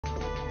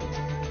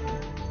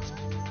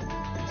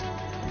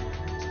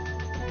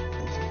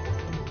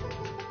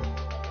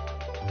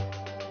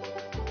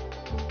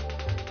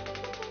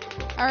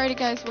Alrighty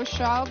guys, wish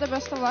you all the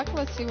best of luck.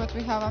 Let's see what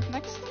we have up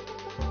next.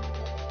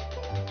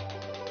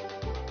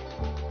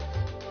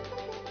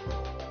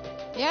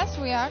 Yes,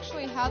 we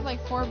actually had like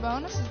 4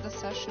 bonuses this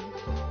session.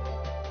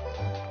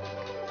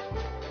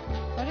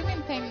 What do you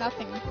mean paying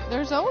nothing?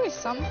 There's always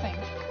something.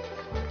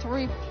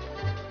 3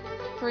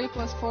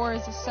 plus 4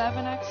 is a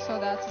 7x, so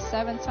that's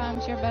 7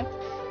 times your bet.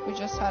 We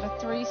just had a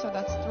 3, so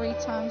that's 3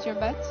 times your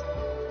bet.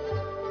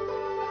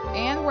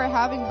 And we're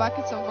having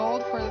buckets of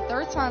gold for the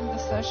 3rd time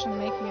this session,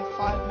 making it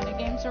 5 mini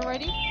games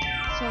already.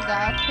 So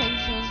that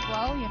pays you as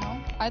well, you know.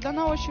 I don't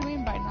know what you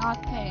mean by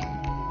not paying.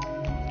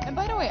 And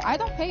by the way, I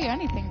don't pay you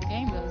anything, the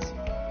game does.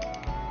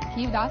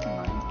 Keep that in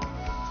mind.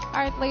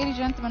 Alright, ladies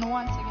and gentlemen,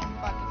 once again,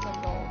 buckets of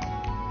gold.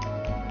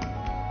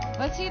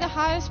 Let's see the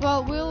highest.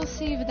 Well, we'll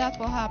see if that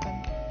will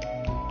happen.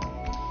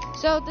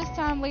 So this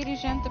time,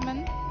 ladies and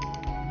gentlemen,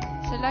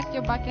 select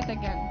your bucket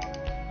again.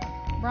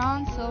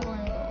 Bronze, silver,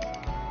 and gold.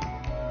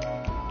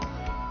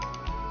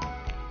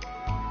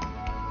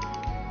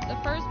 The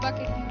first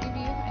bucket can give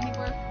you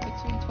anywhere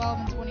between 12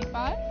 and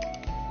 25,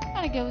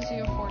 and it gives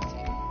you a 14.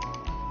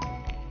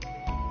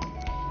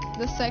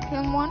 The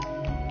second one,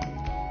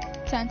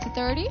 10 to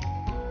 30.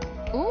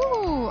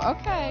 Ooh,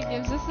 okay,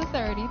 gives us a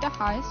 30, the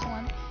highest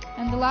one.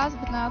 And the last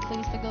but not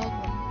least, the gold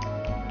one.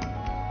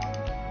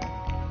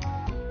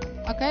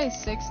 Okay,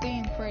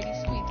 16, pretty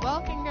sweet.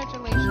 Well,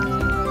 congratulations, ladies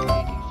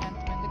and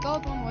gentlemen. The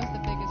gold one was the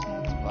biggest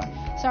multiplier.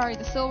 Sorry,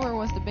 the silver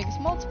was the biggest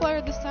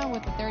multiplier this time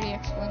with the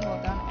 30x win. Well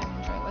done and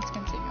enjoy. Let's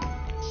continue.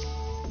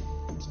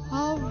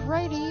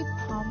 Alrighty,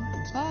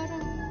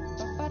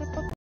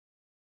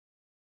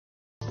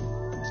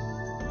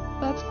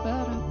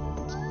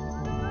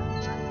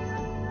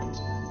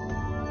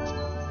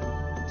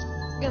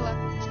 good luck.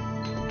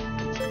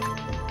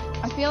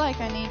 I feel like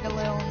I need a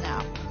little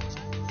nap.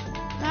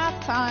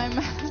 Nap time.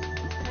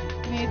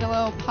 Need a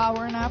little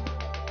power nap.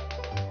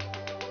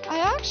 I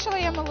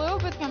actually am a little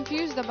bit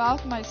confused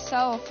about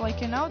myself.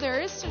 Like, you know, there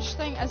is such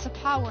thing as a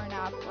power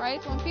nap,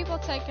 right? When people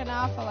take a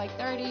nap for like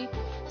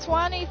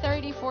 20,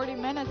 30, 40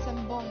 minutes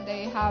and boom,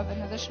 they have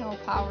an additional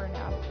power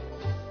nap.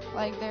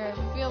 Like, they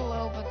feel a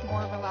little bit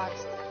more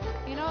relaxed.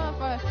 You know,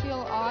 if I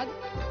feel odd,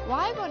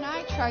 why when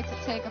I tried to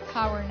take a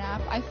power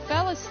nap, I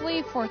fell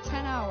asleep for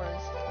 10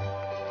 hours?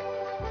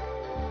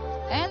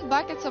 And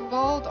buckets of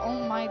gold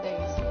on my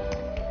days.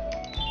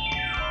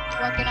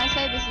 What can I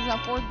say? This is our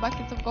 4th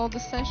bucket of gold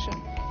this session.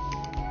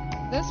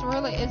 This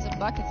really is a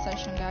bucket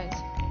session, guys.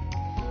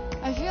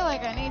 I feel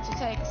like I need to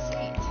take a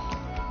seat.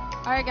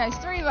 Alright guys,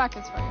 3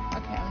 buckets for you.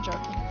 Okay, I'm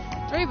joking.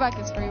 3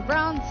 buckets for you.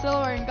 Bronze,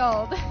 silver, and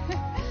gold.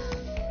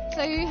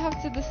 So you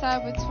have to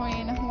decide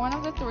between one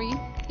of the 3.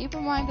 Keep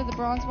in mind that the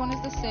bronze one is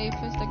the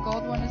safest, the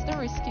gold one is the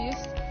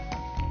riskiest.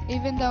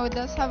 Even though it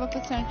does have a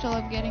potential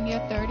of getting you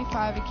a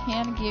 35, it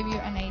can give you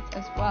an 8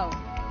 as well.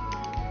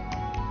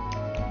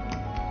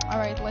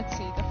 Alright, let's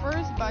see. The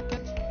first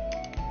bucket,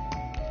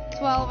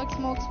 12x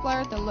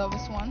multiplier, the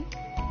lowest one.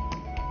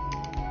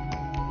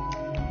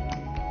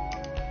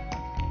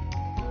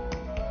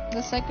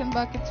 The second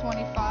bucket,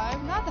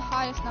 25. Not the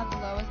highest, not the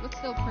lowest, but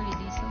still pretty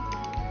decent.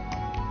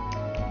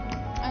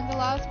 And the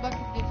last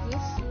bucket gives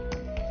us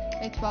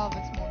a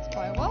 12x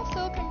multiplier. Well,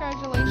 still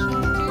congratulations,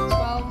 2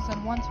 12s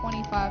and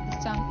 125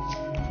 this time.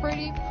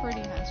 Pretty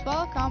nice.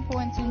 Well, compo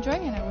went to enjoy,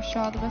 and I wish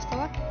you all the best of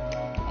luck.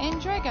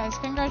 Enjoy, guys.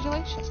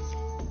 Congratulations.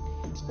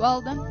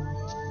 Well done.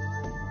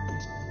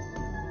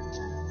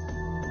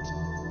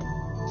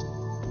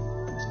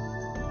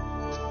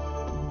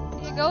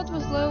 The gold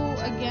was low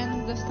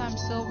again, this time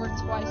silver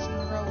twice in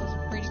a row was a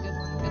pretty good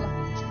one. Good luck.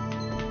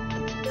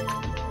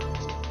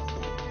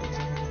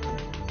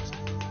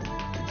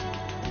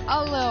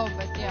 A little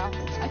bit, yeah.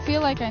 I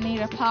feel like I need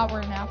a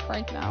power nap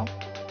right now.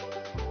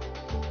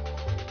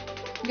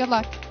 Good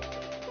luck.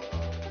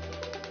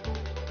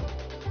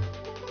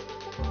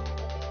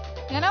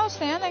 You know,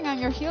 standing on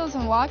your heels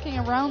and walking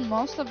around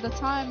most of the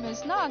time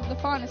is not the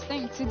funnest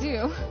thing to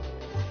do.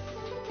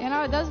 You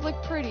know, it does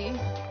look pretty.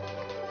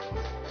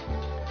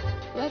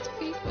 Let's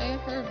please play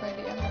her by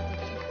the end.